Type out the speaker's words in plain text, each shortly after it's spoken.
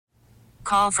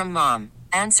Call from mom.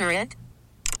 Answer it.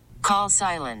 Call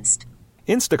silenced.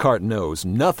 Instacart knows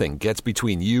nothing gets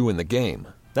between you and the game.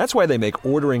 That's why they make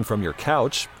ordering from your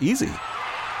couch easy.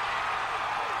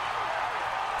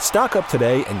 Stock up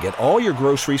today and get all your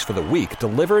groceries for the week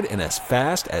delivered in as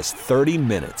fast as 30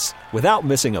 minutes without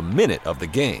missing a minute of the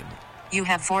game. You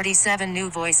have 47 new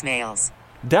voicemails.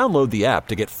 Download the app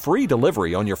to get free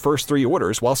delivery on your first 3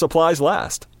 orders while supplies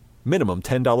last. Minimum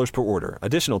 $10 per order.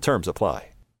 Additional terms apply.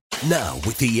 Now,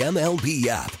 with the MLB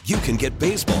app, you can get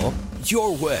baseball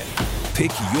your way.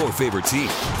 Pick your favorite team,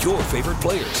 your favorite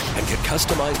players, and get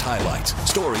customized highlights,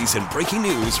 stories, and breaking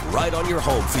news right on your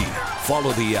home feed.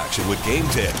 Follow the action with Game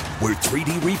 10, where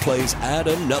 3D replays add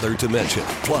another dimension.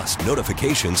 Plus,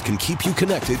 notifications can keep you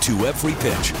connected to every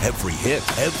pitch, every hit,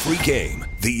 every game.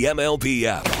 The MLB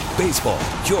app. Baseball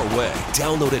your way.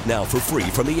 Download it now for free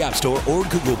from the App Store or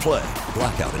Google Play.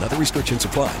 Blackout and other restrictions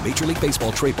apply. Major League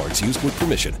Baseball trademarks used with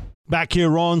permission. Back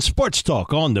here on Sports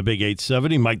Talk on the Big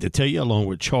 870, Mike Detillier along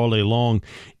with Charlie Long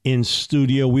in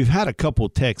studio. We've had a couple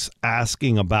texts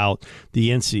asking about the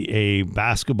NCAA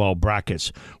basketball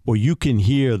brackets, where you can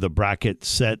hear the bracket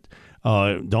set.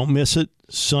 Don't miss it.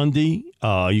 Sunday,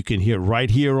 you can hear right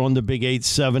here on the Big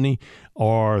 870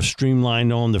 or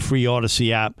streamlined on the free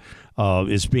Odyssey app.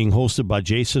 It's being hosted by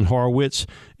Jason Horowitz,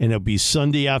 and it'll be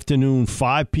Sunday afternoon,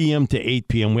 5 p.m. to 8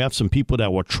 p.m. We have some people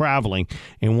that were traveling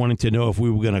and wanting to know if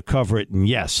we were going to cover it, and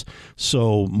yes.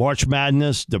 So March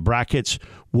Madness, the brackets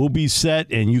will be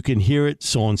set, and you can hear it.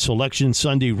 So on Selection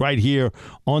Sunday right here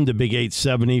on the Big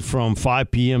 870 from 5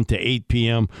 p.m. to 8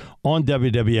 p.m. on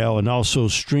WWL, and also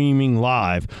streaming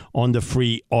live on the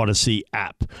free Odyssey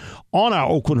app. On our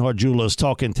Oakland Heart Jewelers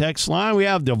Talking Text line, we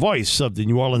have the voice of the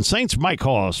New Orleans Saints, Mike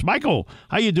Hoss. Michael,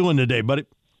 how you doing today, buddy?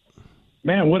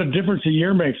 Man, what a difference a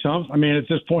year makes, huh? I mean, at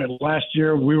this point last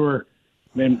year,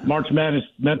 March Madness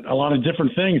meant a lot of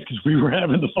different things because we were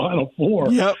having the Final Four.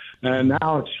 Yep. And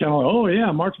now it's kind of like, oh,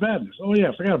 yeah, March Madness. Oh,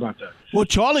 yeah, forgot about that. Well,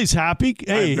 Charlie's happy.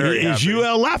 Hey, his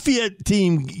UL Lafayette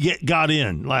team got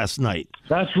in last night.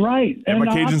 That's right. And my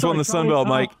Cajuns won the Sun Belt,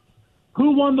 Mike.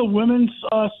 Who won the women's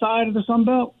side of the Sun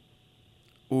Belt?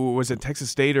 Ooh, was it Texas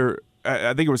State or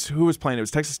I think it was who was playing? It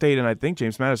was Texas State and I think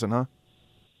James Madison, huh?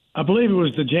 I believe it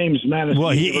was the James Madison.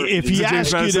 Well, if he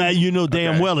asked you that, you know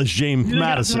damn well it's James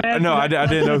Madison. No, I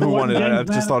didn't know who won it. I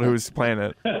just thought who was playing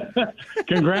it.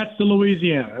 Congrats to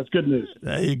Louisiana. That's good news.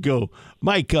 There you go.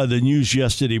 Mike, the news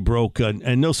yesterday broke,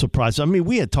 and no surprise. I mean,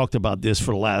 we had talked about this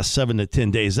for the last 7 to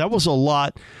 10 days. That was a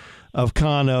lot of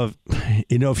kind of,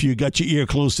 if you got your ear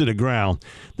close to the ground,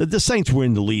 that the Saints were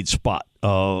in the lead spot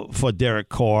for Derek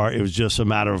Carr. It was just a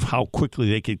matter of how quickly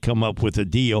they could come up with a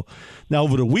deal. Now,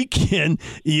 over the weekend,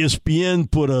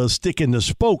 ESPN put a stick in the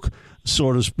spoke,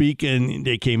 so to speak, and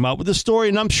they came out with a story.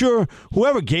 And I'm sure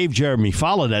whoever gave Jeremy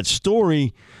Fowler that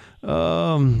story,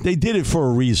 they did it for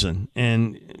a reason.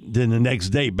 And then the next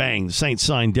day, bang, the Saints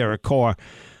signed Derek Carr.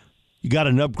 You got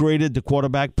an upgraded the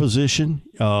quarterback position,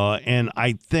 and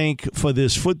I think for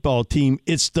this football team,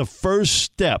 it's the first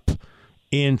step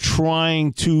in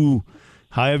trying to,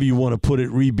 however you want to put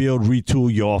it, rebuild,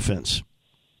 retool your offense.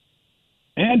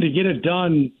 And to get it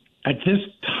done at this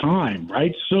time,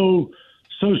 right? So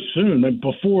soon,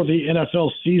 before the NFL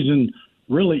season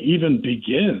really even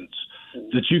begins,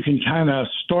 that you can kind of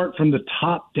start from the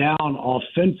top down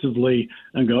offensively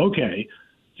and go, okay,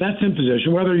 that's in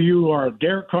position. Whether you are a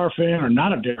Derek Carr fan or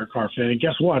not a Derek Carr fan,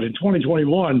 guess what? In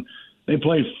 2021, they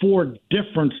played 4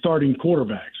 different starting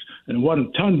quarterbacks, and it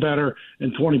wasn't a ton better in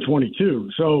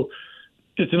 2022. So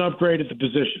it's an upgrade at the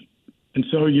position. And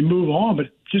so you move on,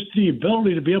 but just the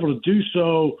ability to be able to do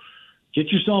so,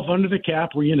 get yourself under the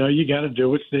cap where you got to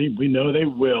do it. We know they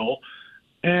will.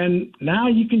 And now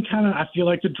you can kind of – I feel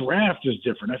like the draft is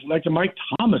different. I feel like the Mike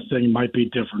Thomas thing might be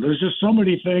different. There's just so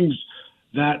many things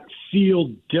that feel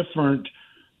different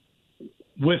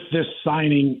with this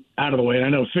signing out of the way. And I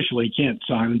know officially he can't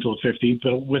sign until the 15th,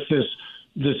 but with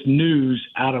this news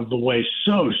out of the way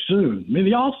so soon. I mean,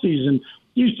 the offseason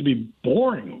used to be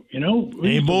boring,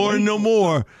 Ain't boring no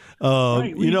more.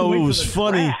 Right, it was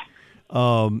funny.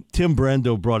 Tim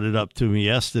Brando brought it up to me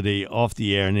yesterday off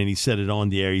the air, and then he said it on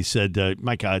the air. He said,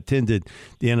 Mike, I attended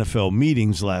the NFL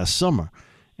meetings last summer.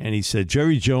 And he said,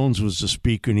 Jerry Jones was the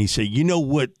speaker, and he said, you know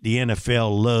what the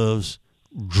NFL loves?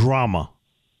 Drama.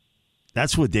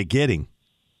 That's what they're getting.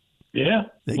 Yeah.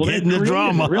 They're getting the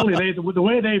drama. Really, the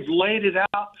way they've laid it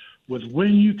out with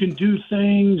when you can do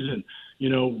things and,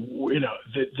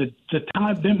 the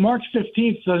time. March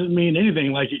 15th doesn't mean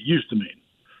anything like it used to mean.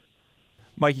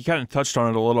 Mike, you kind of touched on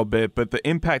it a little bit, but the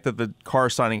impact that the Carr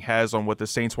signing has on what the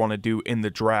Saints want to do in the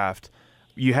draft.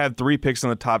 You have 3 picks in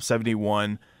the top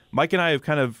 71. Mike and I have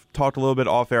kind of talked a little bit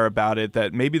off air about it,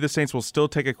 that maybe the Saints will still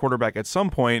take a quarterback at some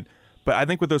point, but I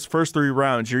think with those first 3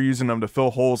 rounds, you're using them to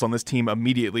fill holes on this team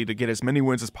immediately to get as many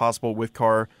wins as possible with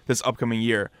Carr this upcoming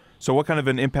year. So what kind of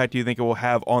an impact do you think it will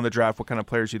have on the draft? What kind of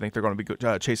players do you think they're going to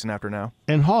be chasing after now?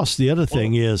 And Hoss, the other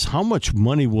thing is, how much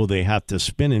money will they have to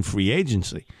spend in free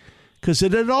agency? Because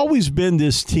it had always been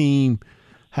this team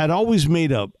had always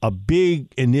made a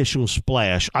big initial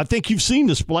splash. I think you've seen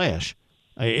the splash.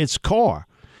 It's Carr.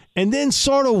 And then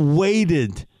sort of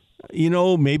waited,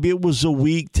 maybe it was a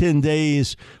week, 10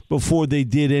 days before they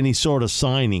did any sort of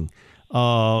signing.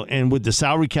 And with the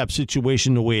salary cap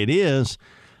situation the way it is,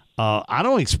 I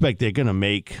don't expect they're going to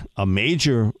make a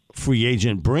major free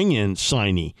agent bring-in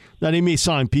signee. Now, they may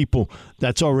sign people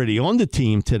that's already on the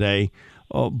team today,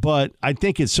 but I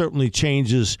think it certainly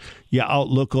changes your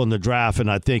outlook on the draft,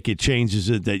 and I think it changes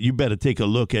it that you better take a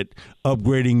look at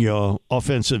upgrading your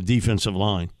offensive, defensive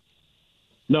line.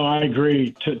 No, I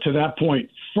agree. To that point,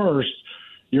 first,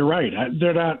 you're right. I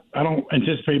don't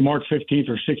anticipate March 15th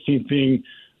or 16th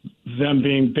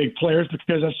being big players,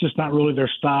 because that's just not really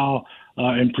their style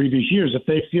in previous years. If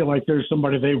they feel like there's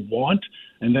somebody they want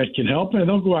and that can help, and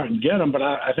they'll go out and get them. But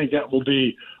I think that will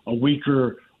be a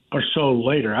weaker or so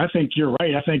later. I think you're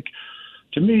right. I think,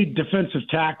 to me, defensive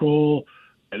tackle.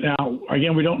 Now,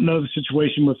 again, we don't know the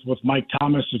situation with Mike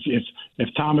Thomas. If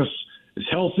Thomas is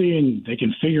healthy and they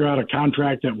can figure out a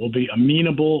contract that will be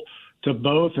amenable to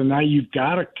both, and now you've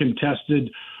got a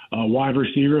contested wide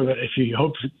receiver that, if he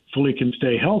hopefully can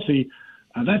stay healthy,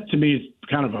 that to me is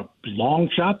kind of a long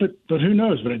shot, but who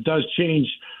knows? But it does change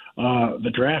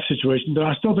the draft situation. But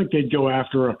I still think they'd go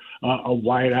after a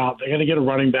wideout. They got to get a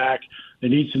running back. They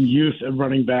need some youth at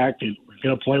running back. They're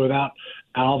going to play without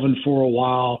Alvin for a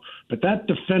while. But that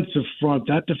defensive front,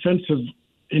 that defensive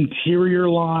interior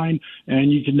line,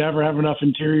 and you can never have enough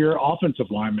interior offensive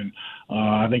linemen.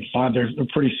 I think they're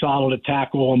pretty solid at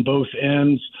tackle on both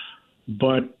ends.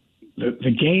 But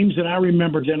the games that I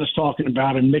remember Dennis talking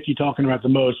about and Mickey talking about the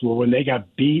most were when they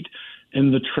got beat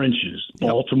in the trenches.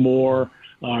 Yep. Baltimore,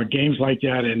 games like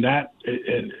that, and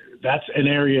that's an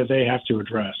area they have to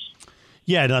address.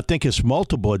 Yeah, and I think it's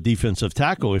multiple at defensive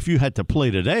tackle. If you had to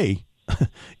play today,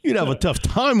 you'd have a tough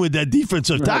time with that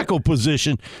defensive tackle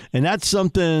position, and that's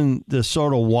something to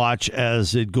sort of watch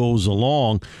as it goes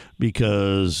along,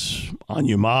 because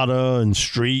Onyemata and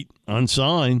Street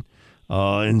unsigned,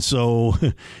 and so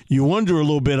you wonder a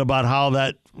little bit about how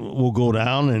that will go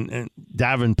down. And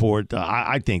Davenport,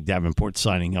 I think Davenport's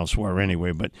signing elsewhere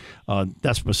anyway, but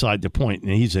that's beside the point,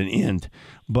 and he's an end.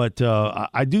 But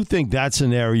I do think that's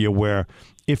an area where,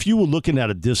 if you were looking at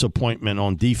a disappointment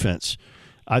on defense,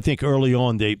 I think early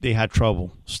on they had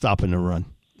trouble stopping the run.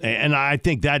 And I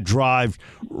think that drove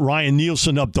Ryan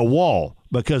Nielsen up the wall,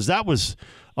 because that was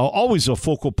always a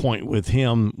focal point with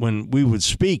him. When we would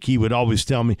speak, he would always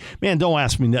tell me, man, don't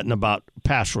ask me nothing about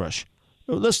pass rush.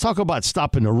 Let's talk about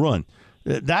stopping the run.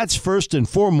 That's first and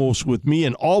foremost with me,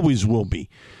 and always will be.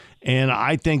 And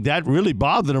I think that really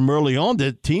bothered him early on,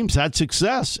 that teams had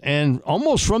success. And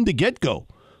almost from the get-go,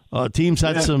 teams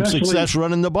had some success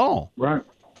running the ball. Right.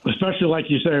 Especially, like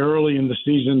you say, early in the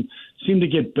season, seemed to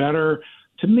get better.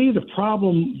 To me, the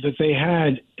problem that they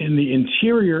had in the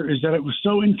interior is that it was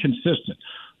so inconsistent.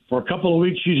 For a couple of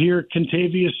weeks, you'd hear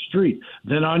Contavious Street,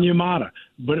 then Onyemata.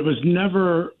 But it was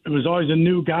always a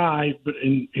new guy, but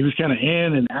he was kind of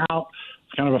in and out,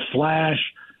 kind of a flash.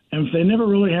 And they never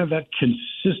really had that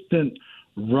consistent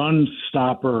run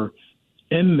stopper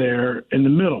in there in the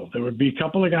middle. There would be a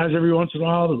couple of guys every once in a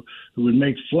while who would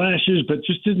make flashes, but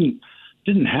just didn't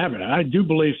have it. I do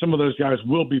believe some of those guys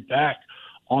will be back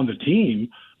on the team,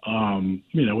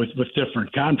 with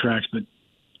different contracts. But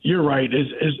you're right.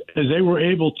 As they were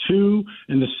able to,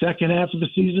 in the second half of the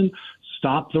season,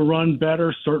 stop the run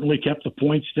better, certainly kept the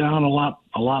points down a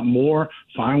lot more,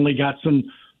 finally got some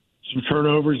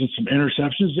turnovers and some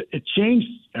interceptions. It changed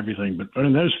everything. But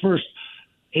in those first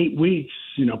 8 weeks,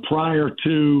 prior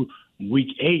to Week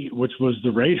 8, which was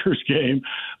the Raiders game,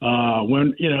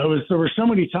 when there were so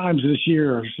many times this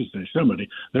year, or I should say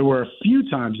there were a few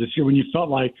times this year when you felt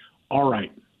like, all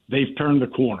right, they've turned the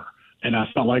corner, and I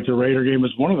felt like the Raider game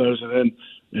was one of those, and then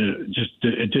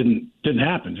it didn't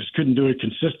happen. Just couldn't do it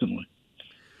consistently.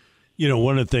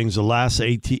 One of the things, the last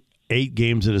eight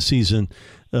games of the season,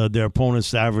 their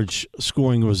opponent's average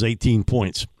scoring was 18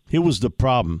 points. Here was the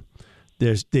problem.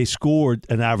 They scored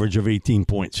an average of 18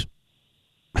 points.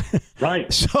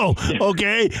 Right. So,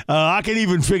 okay, I can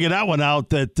even figure that one out,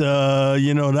 that,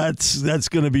 that's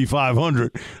going to be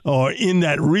 500 or in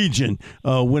that region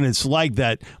when it's like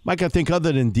that. Mike, I think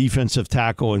other than defensive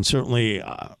tackle, and certainly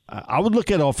I would look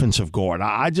at offensive guard.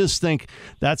 I just think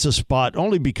that's a spot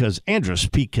only because Andrus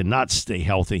Peat cannot stay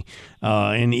healthy,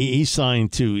 and he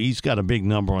signed too. He's got a big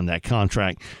number on that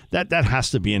contract. That has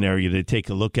to be an area to take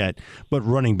a look at. But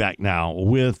running back now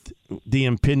with the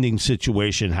impending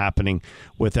situation happening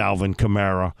with Alvin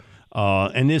Kamara,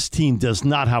 and this team does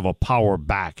not have a power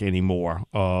back anymore.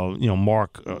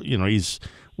 Mark, he's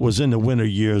was in the winter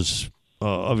years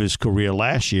of his career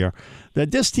last year.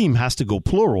 That this team has to go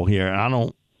plural here. I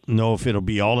don't know if it'll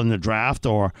be all in the draft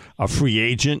or a free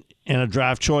agent and a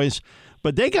draft choice,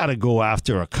 but they got to go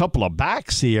after a couple of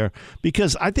backs here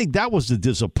because I think that was the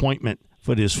disappointment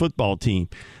for this football team.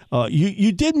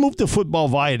 You did move the football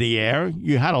via the air.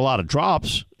 You had a lot of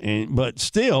drops, but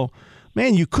still,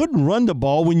 man, you couldn't run the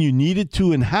ball when you needed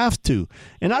to and have to.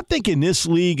 And I think in this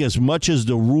league, as much as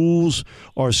the rules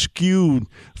are skewed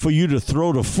for you to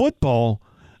throw the football,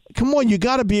 come on, you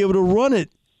got to be able to run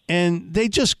it. And they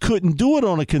just couldn't do it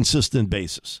on a consistent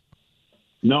basis.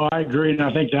 No, I agree, and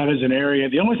I think that is an area.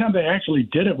 The only time they actually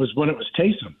did it was when it was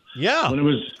Taysom. Yeah, when it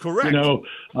was correct.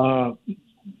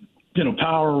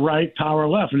 Power right, power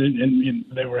left, and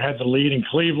they had the lead in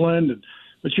Cleveland.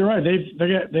 But you're right;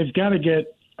 they've got to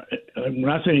get. When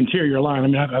I say interior line, I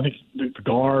mean I think the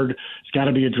guard has got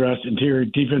to be addressed. Interior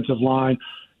defensive line.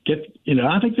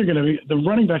 I think they're going to be the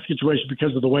running back situation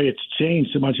because of the way it's changed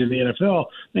so much in the NFL.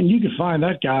 Then you can find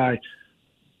that guy,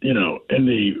 in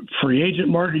the free agent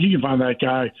market. You can find that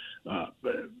guy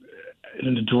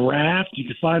in the draft. You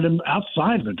can find him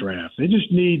outside of the draft. They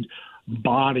just need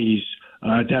bodies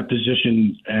at that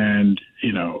position. And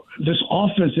this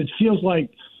offense, it feels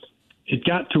like it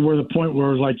got to where the point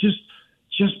where it was like just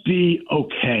be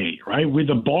okay, right?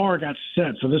 The bar got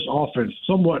set for this offense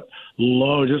somewhat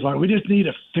low, just like we just need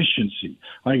efficiency.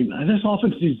 Like this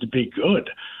offense needs to be good,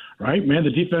 right? Man,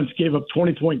 the defense gave up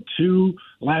 20.2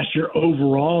 last year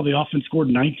overall. The offense scored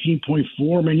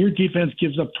 19.4. Man, your defense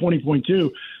gives up 20.2,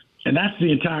 and that's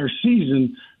the entire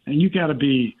season. And you just got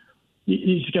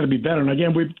to be better. And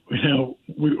again,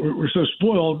 we're so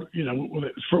spoiled.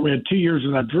 We had 2 years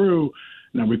of that Drew.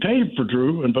 Now, we paid for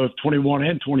Drew in both 21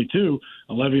 and 22,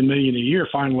 $11 million a year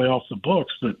finally off the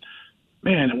books. But,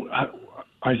 man,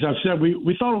 as I've said,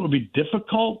 we thought it would be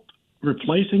difficult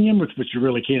replacing him, which you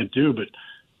really can't do. But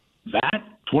that,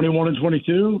 21 and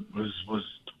 22, was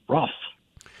rough.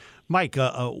 Mike,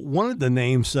 one of the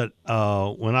names that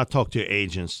when I talk to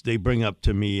agents, they bring up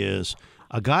to me is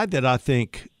a guy that I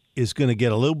think is going to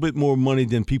get a little bit more money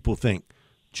than people think,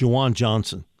 Juwan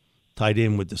Johnson, tight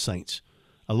end with the Saints.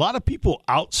 A lot of people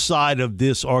outside of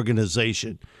this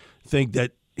organization think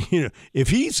that, if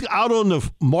he's out on the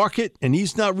market and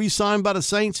he's not re-signed by the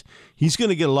Saints, he's going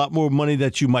to get a lot more money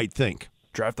that you might think.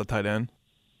 Draft a tight end.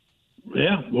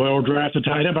 Yeah, well, draft a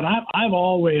tight end. But I've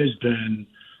always been,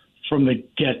 from the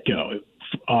get-go,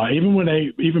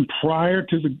 even prior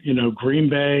to the Green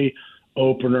Bay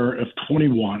opener of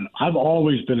 21, I've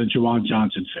always been a Juwan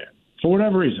Johnson fan. For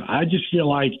whatever reason, I just feel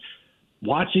like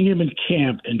watching him in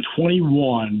camp in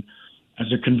 21 as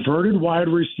a converted wide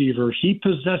receiver, he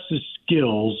possesses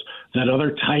skills that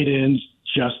other tight ends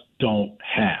just don't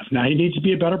have. Now, he needs to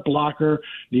be a better blocker,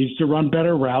 needs to run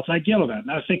better routes. I get all that.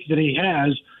 And I think that he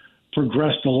has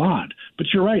progressed a lot. But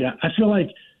you're right. I feel like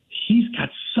he's got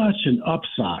such an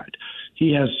upside.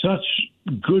 He has such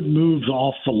good moves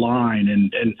off the line.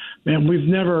 And man,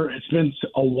 it's been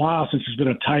a while since there's been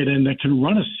a tight end that can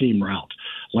run a seam route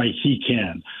like he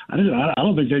can. I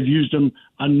don't think they've used him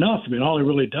enough. I mean, all he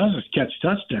really does is catch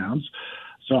touchdowns.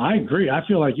 So I agree. I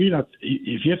feel like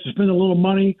if you have to spend a little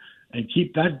money and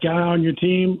keep that guy on your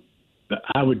team,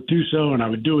 I would do so, and I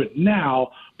would do it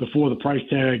now before the price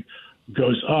tag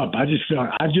goes up. I just feel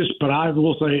like but I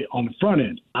will say on the front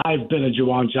end, I've been a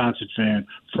Juwan Johnson fan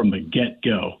from the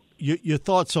get-go. Your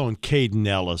thoughts on Caden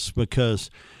Ellis, because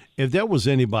if there was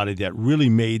anybody that really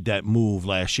made that move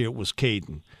last year, it was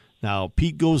Caden. Now,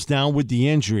 Pete goes down with the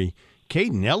injury.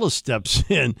 Caden Ellis steps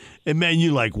in, and, man,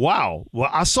 you're like, wow. Well,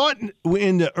 I saw it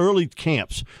in the early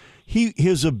camps.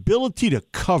 His ability to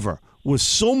cover was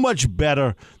so much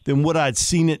better than what I'd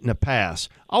seen it in the past.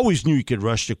 I always knew he could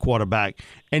rush the quarterback,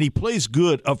 and he plays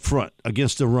good up front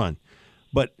against the run.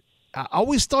 But I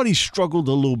always thought he struggled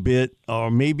a little bit,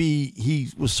 or maybe he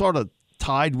was sort of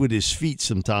tied with his feet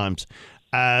sometimes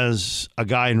as a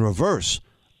guy in reverse.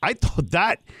 I thought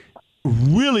that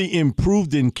really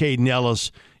improved in Caden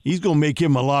Ellis. He's going to make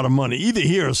him a lot of money, either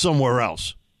here or somewhere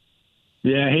else.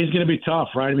 Yeah, he's going to be tough,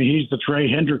 right? I mean, he's the Trey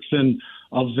Hendrickson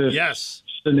of this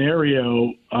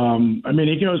scenario. I mean,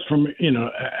 he goes from,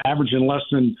 averaging less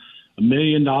than $1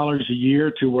 million a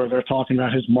year to where they're talking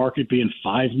about his market being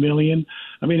 $5 million.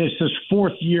 I mean, it's this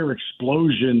fourth-year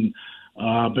explosion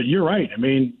But you're right. I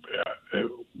mean,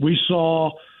 we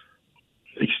saw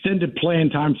extended playing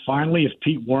time finally of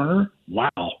Pete Werner.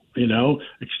 Wow.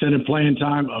 Extended playing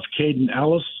time of Caden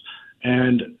Ellis.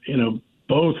 And,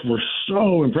 both were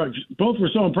so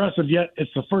impressive, yet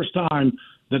it's the first time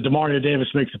that Demario Davis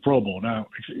makes the Pro Bowl. Now,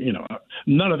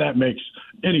 none of that makes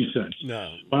any sense.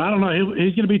 No. But I don't know.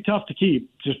 He's going to be tough to keep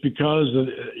just because,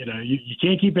 you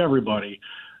can't keep everybody.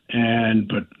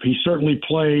 But he certainly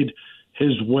played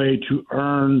his way to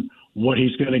earn what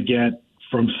he's going to get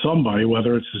from somebody,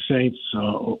 whether it's the Saints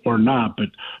or not. But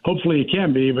hopefully it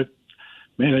can be. But,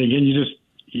 man, again,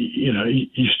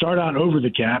 you start out over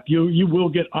the cap. You will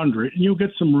get under it, and you'll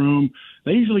get some room.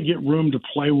 They usually get room to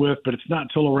play with, but it's not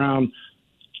till around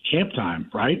camp time,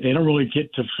 right? They don't really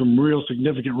get to some real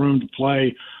significant room to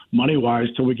play money-wise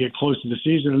till we get close to the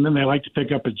season, and then they like to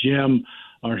pick up a gem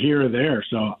or here or there.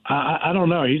 So I don't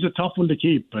know. He's a tough one to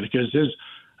keep, but because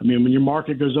when your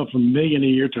market goes up from $1 million a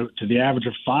year to the average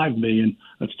of $5 million,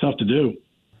 that's tough to do.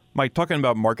 Mike, talking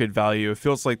about market value, it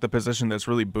feels like the position that's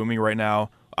really booming right now,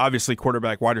 obviously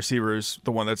quarterback, wide receiver is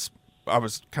the one that's I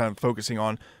was kind of focusing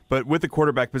on. But with the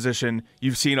quarterback position,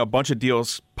 you've seen a bunch of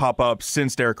deals pop up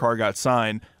since Derek Carr got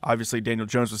signed. Obviously, Daniel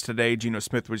Jones was today, Geno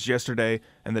Smith was yesterday,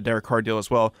 and the Derek Carr deal as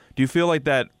well. Do you feel like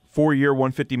that 4-year,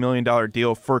 $150 million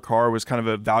deal for Carr was kind of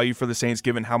a value for the Saints,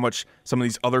 given how much some of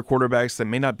these other quarterbacks that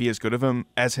may not be as good of him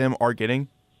as him are getting?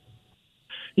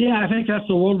 Yeah, I think that's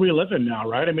the world we live in now,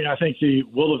 right? I mean, I think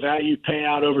will the value pay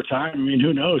out over time? I mean,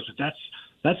 who knows?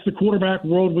 That's the quarterback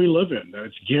world we live in.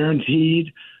 It's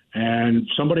guaranteed, and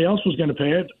somebody else was going to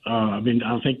pay it. I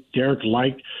don't think Derek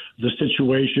liked the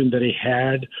situation that he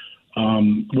had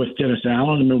with Dennis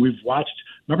Allen. I mean, we've watched.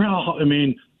 Remember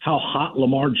how hot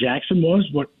Lamar Jackson was,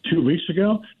 2 weeks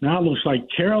ago? Now it looks like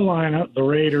Carolina, the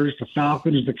Raiders, the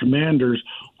Falcons, the Commanders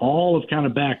all have kind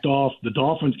of backed off. The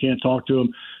Dolphins can't talk to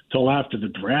him till after the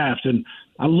draft. And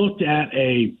I looked at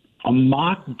a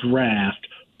mock draft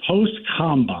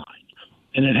post-combine,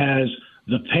 and it has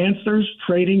the Panthers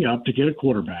trading up to get a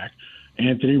quarterback,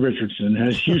 Anthony Richardson,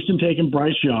 has Houston taking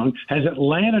Bryce Young, has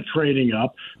Atlanta trading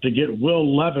up to get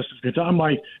Will Levis. I'm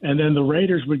like, and then the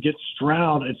Raiders would get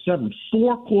Stroud at 7.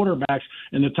 4 quarterbacks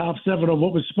in the top 7 of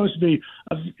what was supposed to be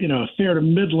a fair to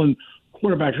Midland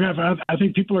quarterback draft. I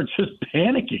think people are just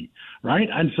panicking, right?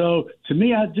 And so to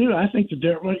me, I think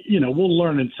that we'll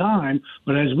learn in time.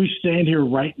 But as we stand here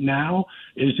right now,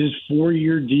 is his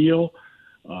 4-year deal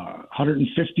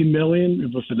 $150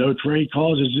 million with the no trade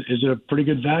clause is a pretty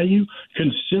good value,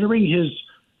 considering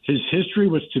his history,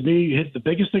 which to me the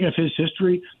biggest thing of his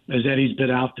history is that he's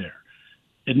been out there.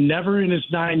 And never in his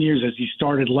 9 years has he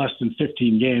started less than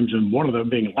 15 games, and one of them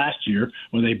being last year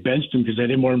when they benched him because they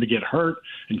didn't want him to get hurt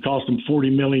and cost him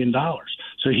 $40 million.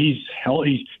 So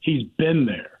he's been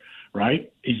there,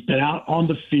 right? He's been out on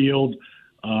the field,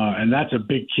 and that's a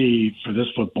big key for this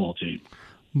football team.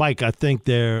 Mike, I think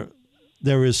there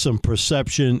is some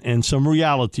perception and some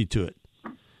reality to it.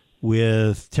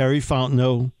 With Terry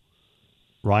Fontenot,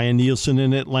 Ryan Nielsen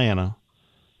in Atlanta,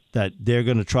 that they're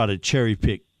going to try to cherry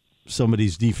pick some of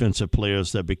these defensive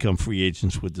players that become free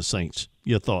agents with the Saints.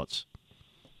 Your thoughts?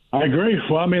 I agree.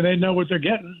 Well, they know what they're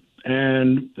getting,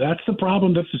 and that's the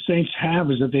problem that the Saints have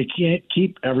is that they can't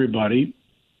keep everybody.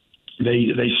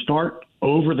 They start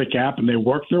over the cap, and they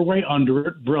work their way under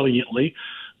it brilliantly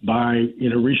by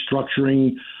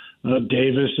restructuring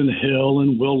Davis and Hill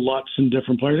and Will Lutz and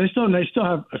different players. They still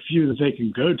have a few that they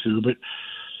can go to, but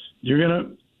you're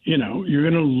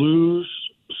gonna lose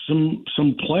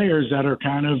some players that are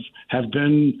kind of have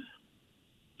been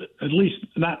at least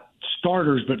not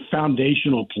starters but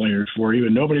foundational players for you,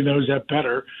 and nobody knows that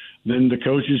better than the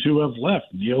coaches who have left.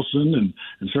 Nielsen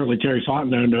and certainly Terry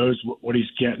Fontenot knows what he's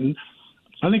getting.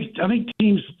 I think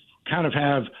teams kind of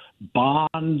have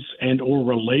bonds and or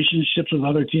relationships with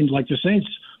other teams like the Saints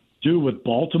do with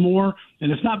Baltimore,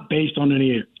 and it's not based on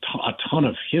a ton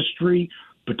of history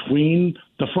between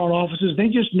the front offices. They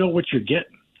just know what you're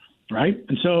getting, right?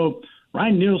 And so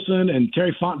Ryan Nielsen and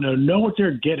Terry Fontenot know what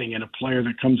they're getting in a player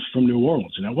that comes from New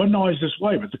Orleans. And it wasn't always this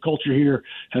way, but the culture here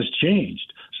has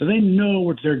changed. So they know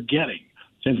what they're getting.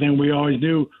 Same thing we always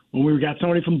do when we got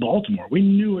somebody from Baltimore. We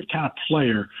knew what kind of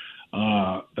player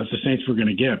that the Saints were going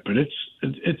to get. But it's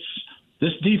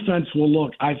this defense will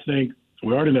look, I think,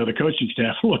 we already know the coaching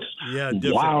staff looks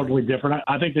wildly different.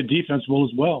 I think the defense will as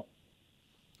well.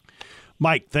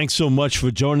 Mike, thanks so much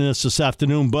for joining us this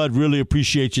afternoon, bud. Really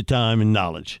appreciate your time and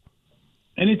knowledge.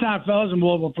 Anytime, fellas, and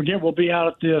we'll be out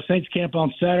at the Saints camp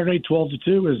on Saturday, 12 to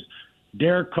 2, as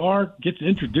Derek Carr gets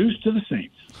introduced to the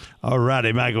Saints. All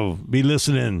righty, Michael. Be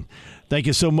listening. Thank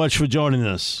you so much for joining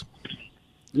us.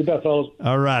 You bet, fellas.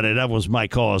 All righty, that was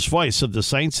Mike Hawes, voice of the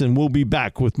Saints, and we'll be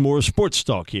back with more sports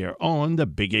talk here on the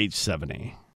Big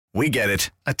 870. We get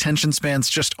it. Attention spans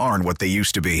just aren't what they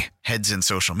used to be. Heads in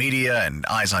social media and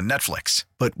eyes on Netflix.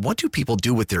 But what do people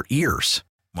do with their ears?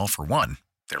 Well, for one,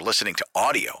 they're listening to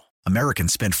audio.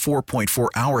 Americans spend 4.4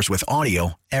 hours with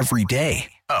audio every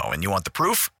day. Oh, and you want the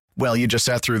proof? Well, you just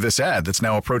sat through this ad that's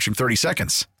now approaching 30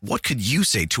 seconds. What could you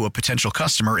say to a potential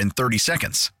customer in 30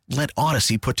 seconds? Let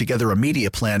Odyssey put together a media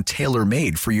plan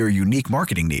tailor-made for your unique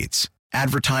marketing needs.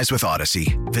 Advertise with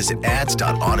Odyssey. Visit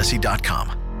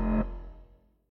ads.odyssey.com.